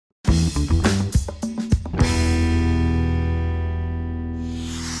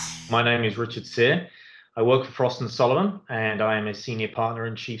My name is Richard Sear. I work for Frost Sullivan, and I am a senior partner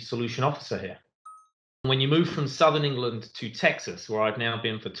and chief solution officer here. When you move from Southern England to Texas, where I've now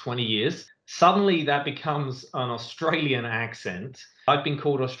been for 20 years, suddenly that becomes an Australian accent. I've been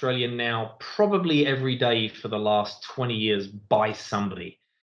called Australian now probably every day for the last 20 years by somebody.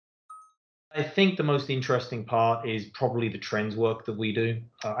 I think the most interesting part is probably the trends work that we do.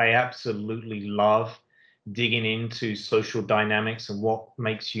 I absolutely love digging into social dynamics and what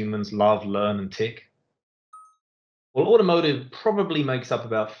makes humans love, learn, and tick. Well, automotive probably makes up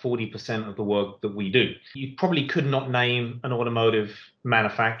about 40% of the work that we do. You probably could not name an automotive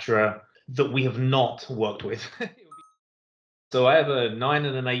manufacturer that we have not worked with. So I have a 9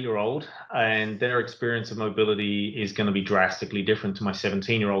 and an 8-year-old, and their experience of mobility is going to be drastically different to my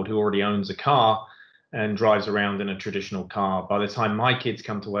 17-year-old who already owns a car and drives around in a traditional car. By the time my kids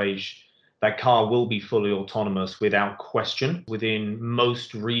come to age, that car will be fully autonomous without question within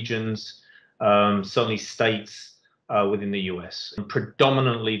most regions, certainly states within the US. And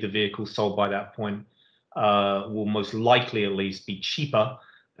predominantly, the vehicles sold by that point will most likely at least be cheaper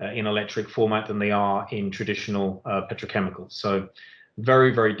in electric format than they are in traditional petrochemicals. So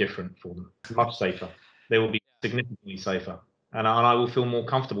very, very different for them, much safer. They will be significantly safer. And I will feel more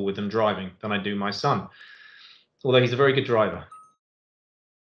comfortable with them driving than I do my son, although he's a very good driver.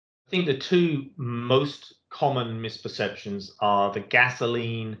 I think the two most common misperceptions are the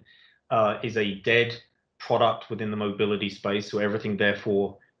gasoline is a dead product within the mobility space, so everything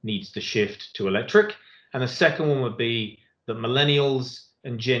therefore needs to shift to electric. And the second one would be that millennials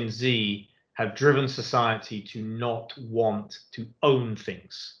and Gen Z have driven society to not want to own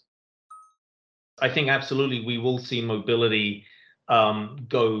things. I think absolutely we will see mobility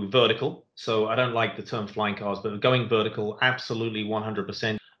go vertical. So I don't like the term flying cars, but going vertical, absolutely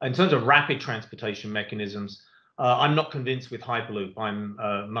 100%. In terms of rapid transportation mechanisms, I'm not convinced with Hyperloop.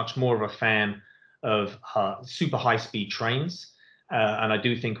 I'm much more of a fan of super high-speed trains. And I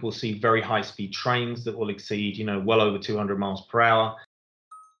do think we'll see very high-speed trains that will exceed, well over 200 miles per hour.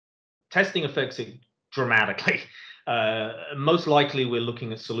 Testing affects it dramatically. Most likely, we're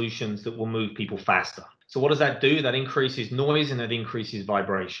looking at solutions that will move people faster. So what does that do? That increases noise and that increases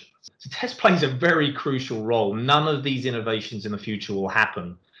vibration. So test plays a very crucial role. None of these innovations in the future will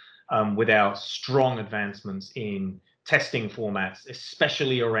happen without strong advancements in testing formats,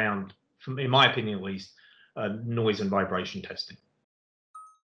 especially around, in my opinion at least, noise and vibration testing.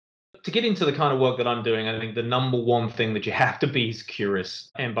 To get into the kind of work that I'm doing, I think the number one thing that you have to be is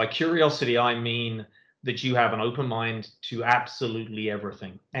curious. And by curiosity, I mean that you have an open mind to absolutely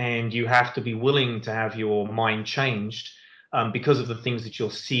everything. And you have to be willing to have your mind changed because of the things that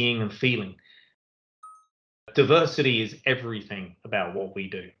you're seeing and feeling. Diversity is everything about what we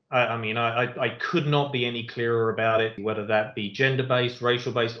do. I could not be any clearer about it, whether that be gender-based,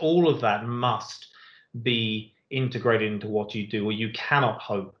 racial-based, all of that must be integrated into what you do, or you cannot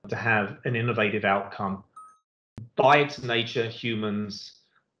hope to have an innovative outcome. By its nature, humans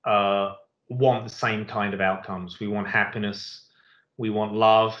want the same kind of outcomes. We want happiness, we want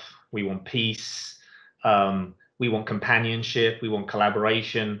love, we want peace, we want companionship, we want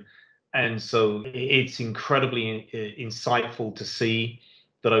collaboration. And so it's incredibly insightful to see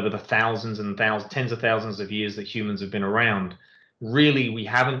that over the thousands and thousands, tens of thousands of years that humans have been around, really, we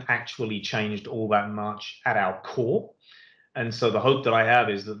haven't actually changed all that much at our core. And so the hope that I have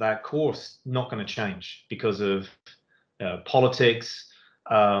is that that core's not going to change because of politics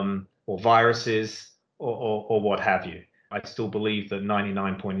or viruses or what have you. I still believe that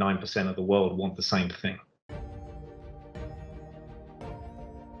 99.9% of the world want the same thing.